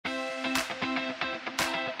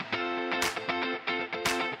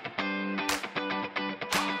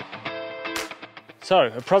So,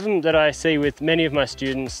 a problem that I see with many of my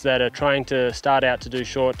students that are trying to start out to do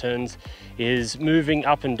short turns is moving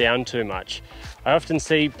up and down too much. I often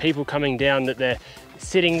see people coming down that they're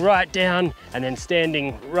sitting right down and then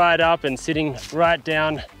standing right up and sitting right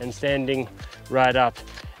down and standing right up.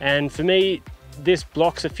 And for me, this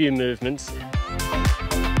blocks a few movements.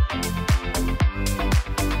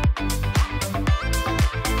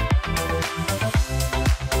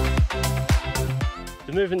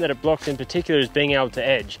 The movement that it blocks in particular is being able to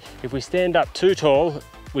edge. If we stand up too tall,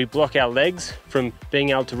 we block our legs from being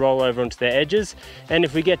able to roll over onto their edges. And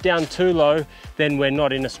if we get down too low, then we're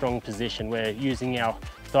not in a strong position. We're using our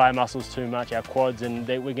thigh muscles too much, our quads, and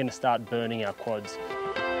we're going to start burning our quads.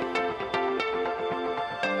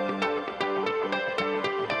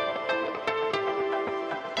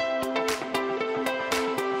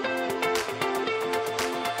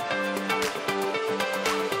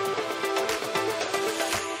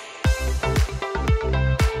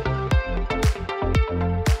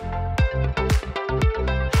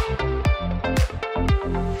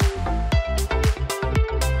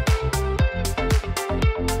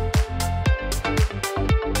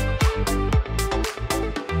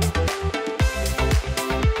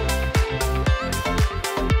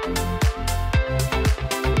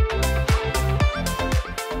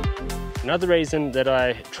 Another reason that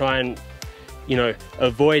I try and,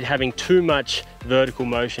 avoid having too much vertical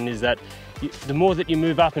motion is that the more that you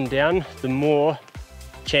move up and down, the more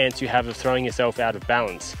chance you have of throwing yourself out of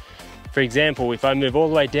balance. For example, if I move all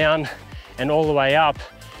the way down and all the way up,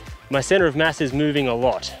 my center of mass is moving a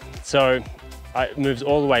lot. So it moves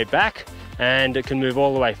all the way back and it can move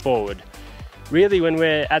all the way forward. Really, when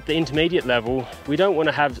we're at the intermediate level, we don't want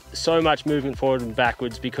to have so much movement forward and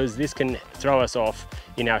backwards because this can throw us off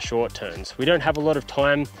in our short turns. We don't have a lot of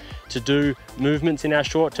time to do movements in our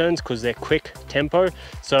short turns because they're quick tempo.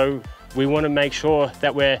 So we want to make sure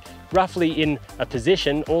that we're roughly in a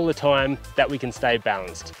position all the time that we can stay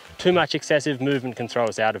balanced. Too much excessive movement can throw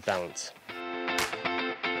us out of balance.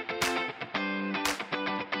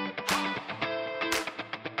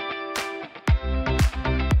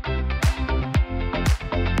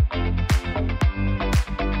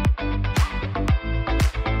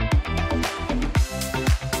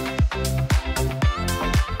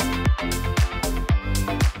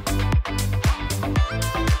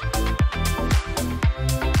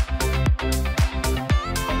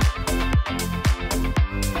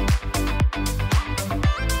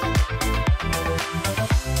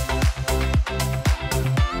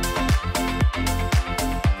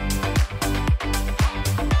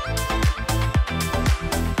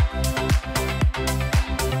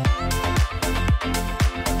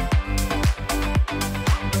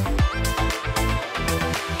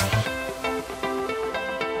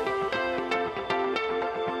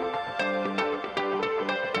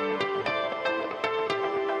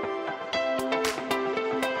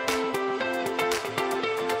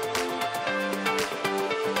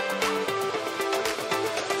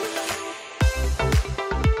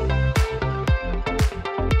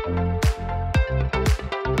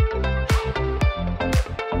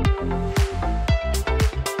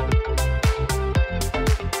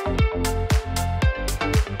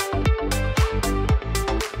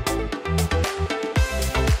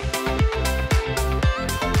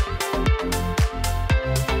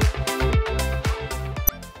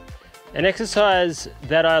 An exercise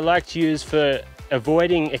that I like to use for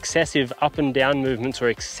avoiding excessive up and down movements or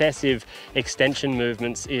excessive extension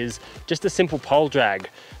movements is just a simple pole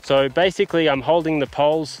drag. So basically I'm holding the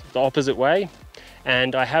poles the opposite way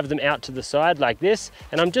and I have them out to the side like this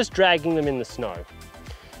and I'm just dragging them in the snow.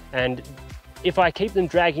 And if I keep them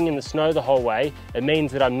dragging in the snow the whole way, it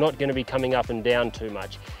means that I'm not going to be coming up and down too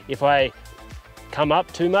much. If I come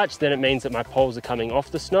up too much, then it means that my poles are coming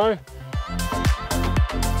off the snow.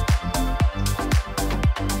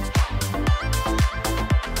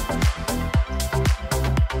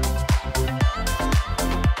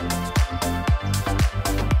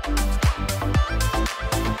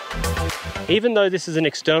 Even though this is an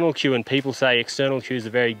external cue and people say external cues are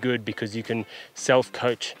very good because you can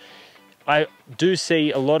self-coach, I do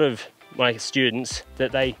see a lot of my students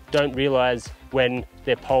that they don't realize when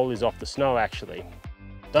their pole is off the snow actually.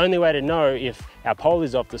 The only way to know if our pole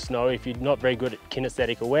is off the snow, if you're not very good at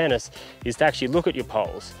kinesthetic awareness, is to actually look at your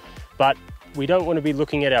poles. But we don't want to be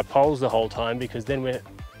looking at our poles the whole time because then we're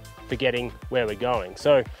forgetting where we're going.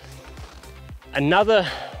 So another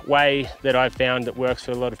way that I've found that works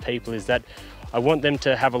for a lot of people is that I want them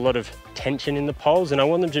to have a lot of tension in the poles and I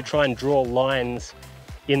want them to try and draw lines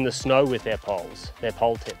in the snow with their poles, their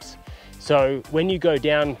pole tips. So when you go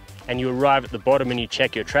down and you arrive at the bottom and you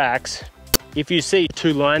check your tracks, If you see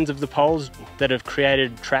two lines of the poles that have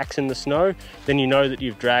created tracks in the snow, then you know that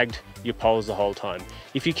you've dragged your poles the whole time.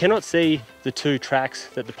 If you cannot see the two tracks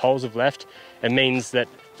that the poles have left, it means that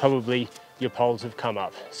probably your poles have come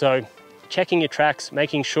up. So checking your tracks,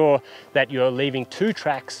 making sure that you're leaving two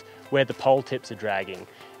tracks where the pole tips are dragging.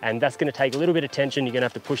 And that's going to take a little bit of tension. You're going to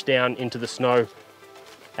have to push down into the snow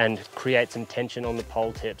and create some tension on the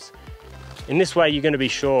pole tips. In this way, you're going to be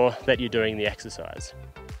sure that you're doing the exercise.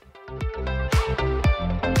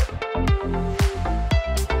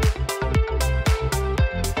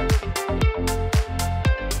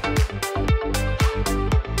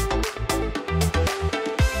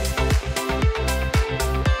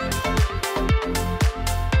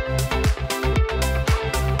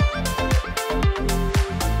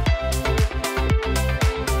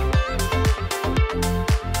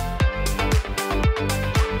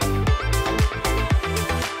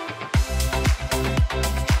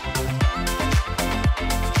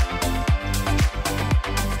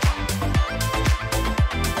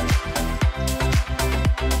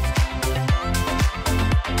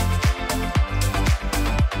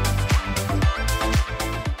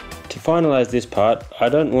 To finalise this part, I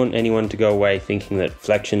don't want anyone to go away thinking that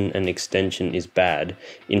flexion and extension is bad.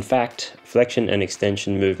 In fact, flexion and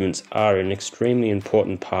extension movements are an extremely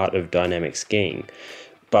important part of dynamic skiing.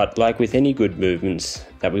 But like with any good movements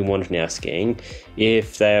that we want in our skiing,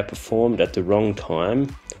 if they are performed at the wrong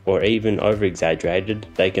time or even over-exaggerated,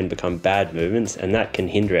 they can become bad movements, and that can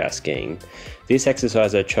hinder our skiing. This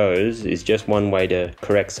exercise I chose is just one way to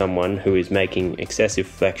correct someone who is making excessive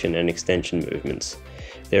flexion and extension movements.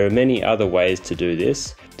 There are many other ways to do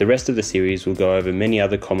this. The rest of the series will go over many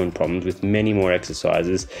other common problems with many more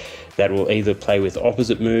exercises that will either play with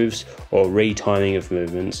opposite moves or retiming of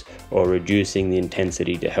movements or reducing the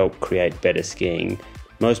intensity to help create better skiing.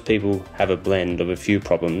 Most people have a blend of a few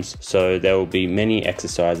problems, so there will be many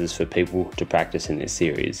exercises for people to practice in this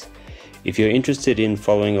series. If you're interested in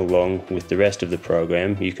following along with the rest of the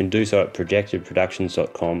program, you can do so at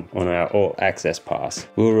projectedproductions.com on our All Access Pass.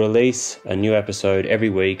 We'll release a new episode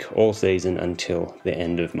every week, all season, until the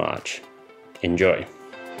end of March. Enjoy!